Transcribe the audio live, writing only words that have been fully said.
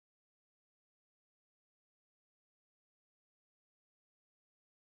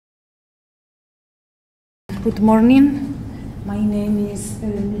Good morning. My name is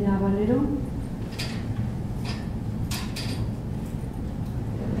Edelmira Valero.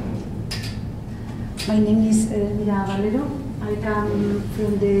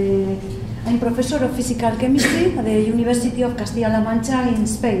 I'm professor of physical chemistry at the University of Castilla-La Mancha in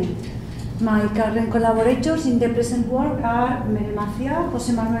Spain. My current collaborators in the present work are Mary Macia,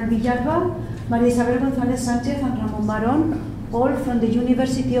 José Manuel Villalba, María Isabel González Sánchez and Ramón Barón, all from the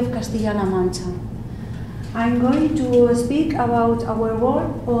University of Castilla-La Mancha. I'm going to speak about our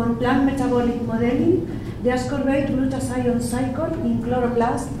work on plant metabolic modeling, the ascorbate-glutathione cycle in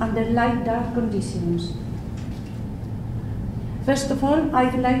chloroplasts under light-dark conditions. First of all,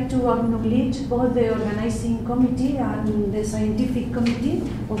 I'd like to acknowledge both the organizing committee and the scientific committee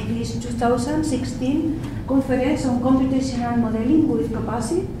of this 2016 Conference on Computational Modeling with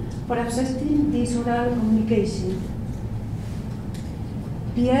Capacity for accepting this oral communication.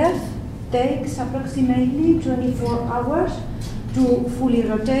 The Earth takes approximately 24 hours to fully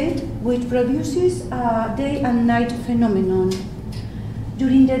rotate, which produces a day and night phenomenon.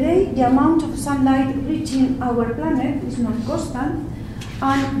 During the day, the amount of sunlight reaching our planet is not constant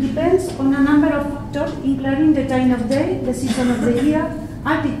and depends on a number of factors, including the time of day, the season of the year,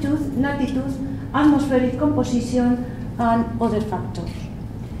 altitude, latitude, atmospheric composition, and other factors.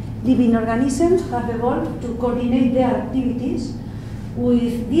 Living organisms have evolved to coordinate their activities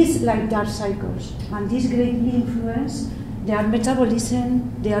with these light-dark cycles, and this greatly influences their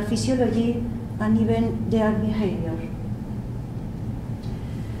metabolism, their physiology, and even their behavior.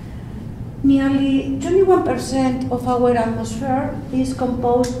 Nearly 21% of our atmosphere is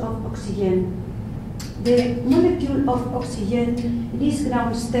composed of oxygen. The molecule of oxygen in its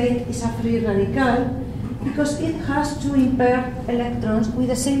ground state is a free radical because it has two impaired electrons with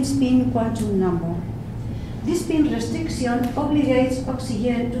the same spin quantum number. This spin restriction obligates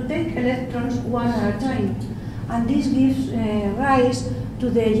oxygen to take electrons one at a time, and this gives rise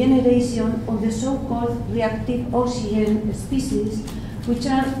to the generation of the so-called reactive oxygen species, which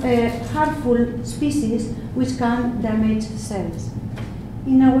are harmful species which can damage cells.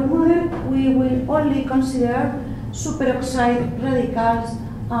 In our model, we will only consider superoxide radicals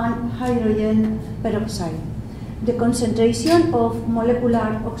and hydrogen peroxide. The concentration of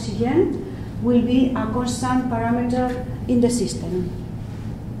molecular oxygen will be a constant parameter in the system.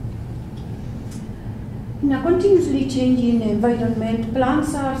 In a continuously changing environment,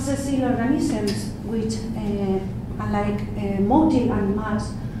 plants are sessile organisms which, unlike motile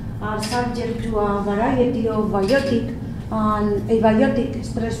animals, are subject to a variety of biotic and abiotic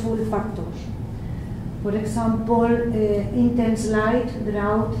stressful factors. For example, intense light,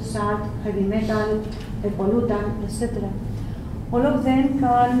 drought, salt, heavy metal, pollutant, etc. All of them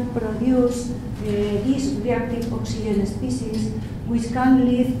can produce these reactive oxygen species, which can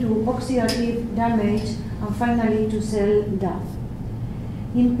lead to oxidative damage and finally to cell death.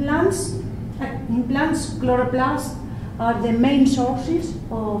 In plants, chloroplasts are the main sources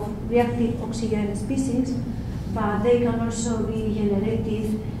of reactive oxygen species, but they can also be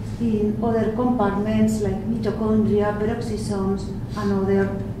generated in other compartments like mitochondria, peroxisomes, and other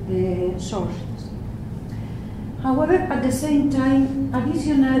sources. However, at the same time,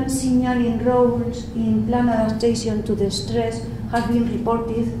 additional signaling roles in plant adaptation to the stress have been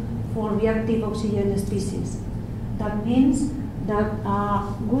reported for reactive oxygen species. That means that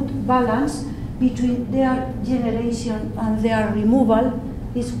a good balance between their generation and their removal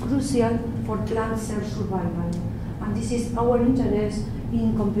is crucial for plant cell survival. And this is our interest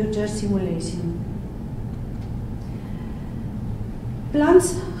in computer simulation.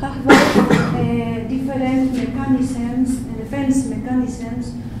 Plants have different mechanisms, defense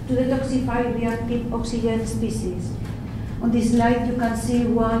mechanisms, to detoxify reactive oxygen species. On this slide, you can see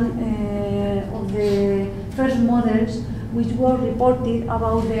one of the first models which were reported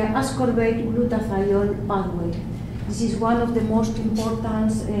about the ascorbate-glutathione pathway. This is one of the most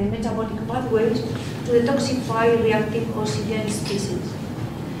important metabolic pathways to detoxify reactive oxygen species.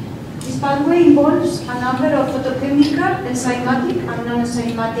 This pathway involves a number of photochemical, enzymatic, and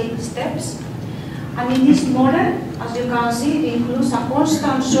non-enzymatic steps. And in this model, as you can see, it includes a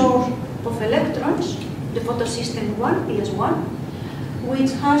constant source of electrons, the photosystem 1, PS1,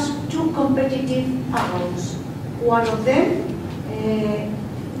 which has two competitive arrows. One of them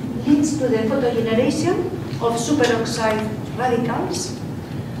leads to the photogeneration of superoxide radicals,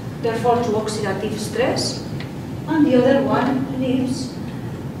 therefore to oxidative stress, and the other one leads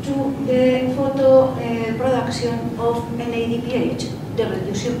to the photo production of NADPH, the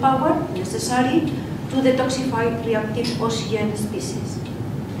reducing power necessary to detoxify reactive oxygen species.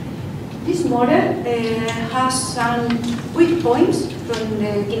 This model has some weak points from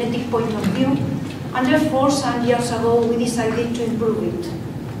the kinetic point of view, and therefore some years ago we decided to improve it.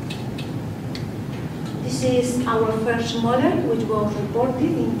 This is our first model, which was reported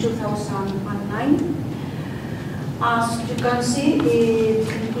in 2009. As you can see, it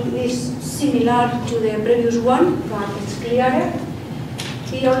is similar to the previous one, but it's clearer.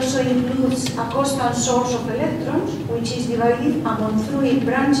 It also includes a constant source of electrons, which is divided among three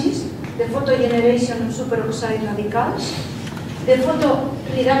branches: the photogeneration of superoxide radicals, the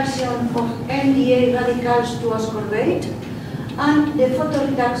photoreduction of NDA radicals to ascorbate, and the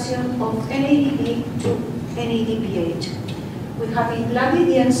photoreduction of NADP to NADPH. We have included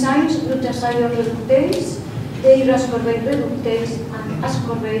the enzymes glutathione reductase, the ascorbate reductase, and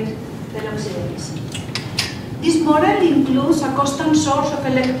ascorbate peroxidase. This model includes a constant source of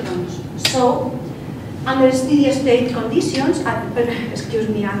electrons. So, under steady state conditions,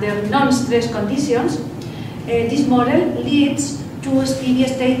 under non-stress conditions, this model leads to steady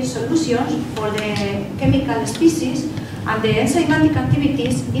state solutions for the chemical species and the enzymatic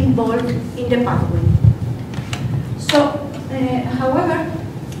activities involved in the pathway. So, however,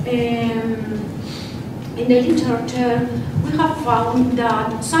 in the literature, we have found that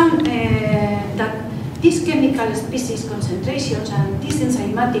that these chemical species concentrations and these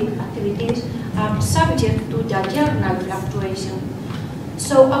enzymatic activities are subject to diurnal fluctuation.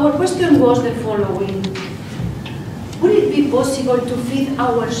 So our question was the following: would it be possible to feed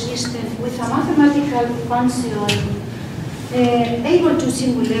our system with a mathematical function able to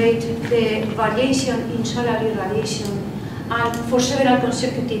simulate the variation in solar irradiation and for several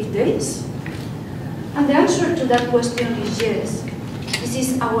consecutive days? And the answer to that question is yes. This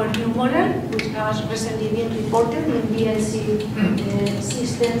is our new model, which has recently been reported in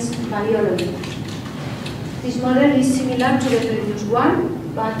CMC16 biology. This model is similar to the previous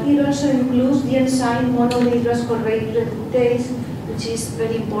one, but it also includes the enzyme monohydroascorbate reductase, which is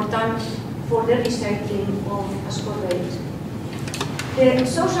very important for the recycling of ascorbate. The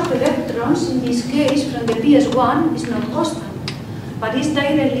source of electrons, in this case from the PS1, is not constant, but is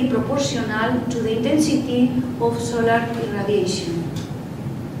directly proportional to the intensity of solar irradiation.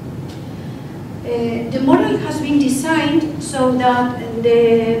 The model has been designed so that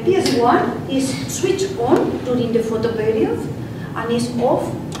the PS1 is switched on during the photoperiod and is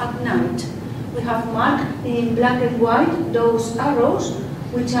off at night. We have marked in black and white those arrows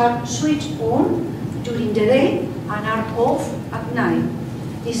which are switched on during the day and are off at night.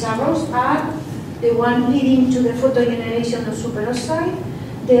 These arrows are the one leading to the photogeneration of superoxide,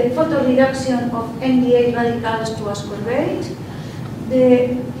 the photoreduction of NDA radicals to ascorbate,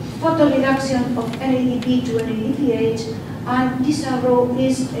 the photoreduction of NADP to NADPH, and this arrow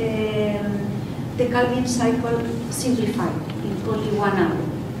is the Calvin cycle simplified in only one arrow.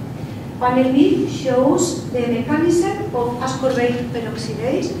 Panel B shows the mechanism of ascorbate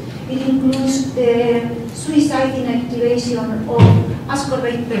peroxidase. It includes the suicide inactivation of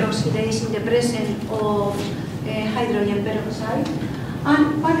ascorbate peroxidase in the presence of hydrogen peroxide.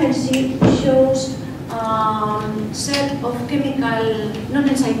 And panel C shows set of chemical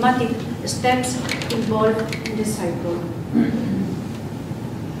non-enzymatic steps involved in the cycle.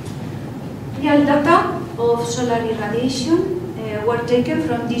 Real data of solar irradiation were taken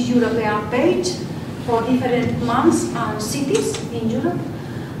from this European page for different months and cities in Europe,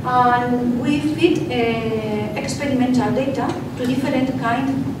 and we feed experimental data to different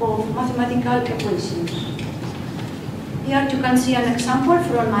kinds of mathematical equations. Here you can see an example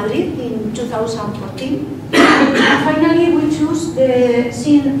from Madrid in 2014. And finally, we choose the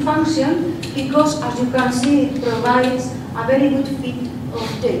sin function because, as you can see, it provides a very good fit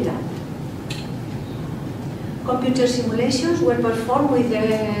of data. Computer simulations were performed with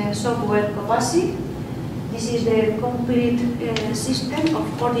the software Copasi. This is the complete system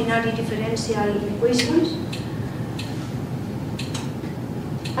of ordinary differential equations.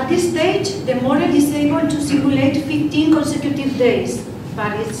 At this stage, the model is able to simulate 15 consecutive days,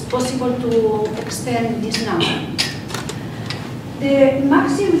 but it's possible to extend this number. The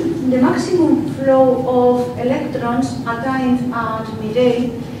maximum flow of electrons at time and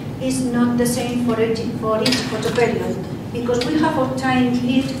midday is not the same for each photoperiod, because we have obtained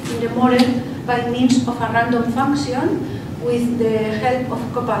it in the model by means of a random function with the help of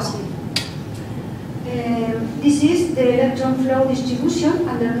Copasi. This is the electron flow distribution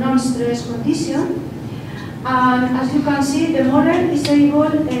under non-stress condition, and as you can see, the model is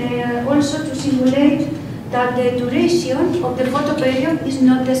able also to simulate that the duration of the photoperiod is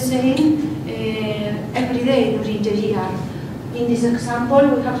not the same every day during the year. In this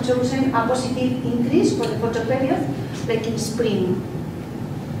example, we have chosen a positive increase for the photoperiod, like in spring.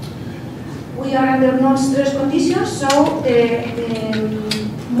 We are under non-stress conditions, so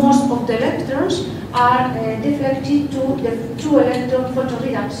most of the electrons are deflected to the true electron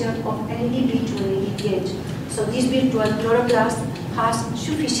photoreduction of NADP to NADPH. So this virtual chloroplast has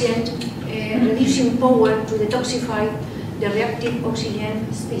sufficient reducing power to detoxify the reactive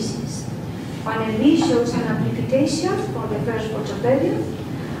oxygen species. Panel B shows an amplification for the first photoperiod,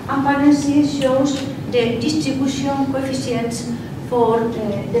 and panel C shows the distribution coefficients for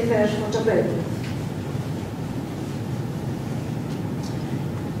the first photoperiod.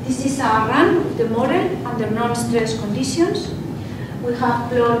 This is a run of the model under non-stress conditions. We have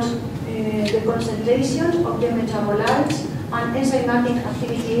plotted the concentration of the metabolites and enzymatic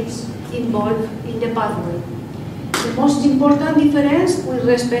activities involved in the pathway. The most important difference with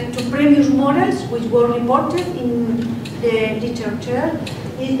respect to previous models which were reported in the literature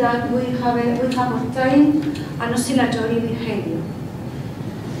is that we have obtained an oscillatory behavior.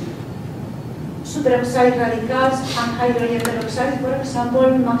 Superoxide radicals and hydrogen peroxide, for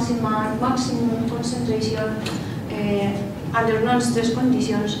example, maximum concentration under non-stress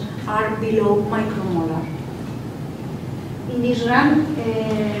conditions are below micromolar. In this run,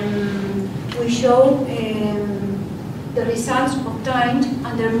 we show the results obtained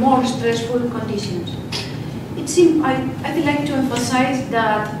under more stressful conditions. I would like to emphasize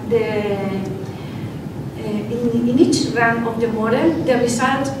that in each run of the model, the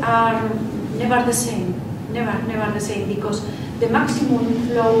results are never the same, never the same, because the maximum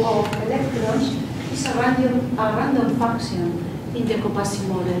flow of electrons is a random function in the Copasi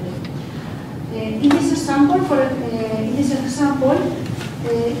model. In this example,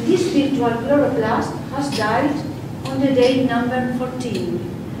 this virtual chloroplast has died on the day number 14,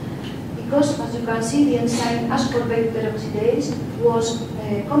 because, as you can see, the enzyme ascorbate-peroxidase was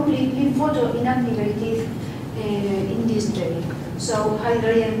completely photoinactivated in this day. So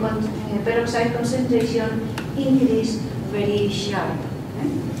hydrogen peroxide concentration increased very sharp.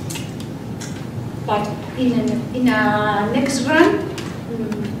 But in a next run,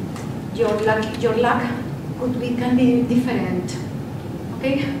 your luck can be different.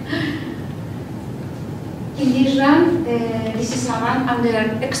 Okay. In this run, this is a run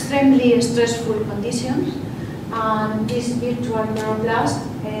under extremely stressful conditions, and this virtual chloroplast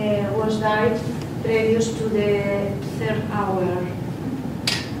was died previous to the 3rd hour.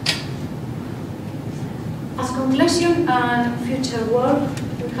 As conclusion and future work,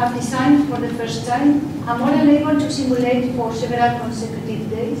 we have designed for the first time a model able to simulate for several consecutive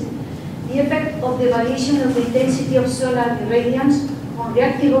days the effect of the variation of the intensity of solar irradiance on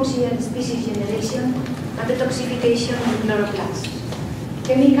reactive oxygen species generation and detoxification in chloroplasts.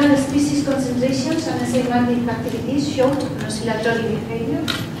 Chemical species concentrations and enzymatic activities showed an oscillatory behavior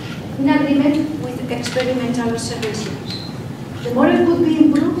in agreement with experimental observations. The model could be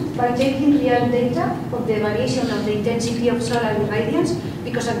improved by taking real data of the variation of the intensity of solar irradiance,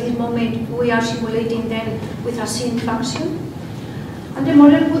 because at this moment we are simulating them with a scene function. And the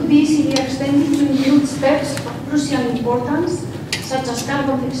model could be easily extended to include steps of crucial importance, such as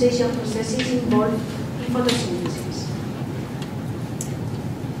carbon fixation processes involved in photosynthesis.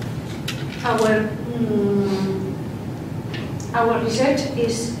 Our research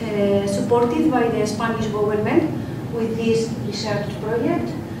is supported by the Spanish government with this research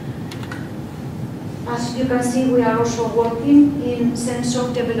project. As you can see, we are also working in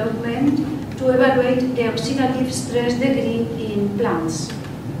sensor development to evaluate the oxidative stress degree in plants.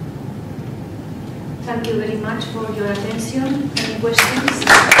 Thank you very much for your attention. Any questions?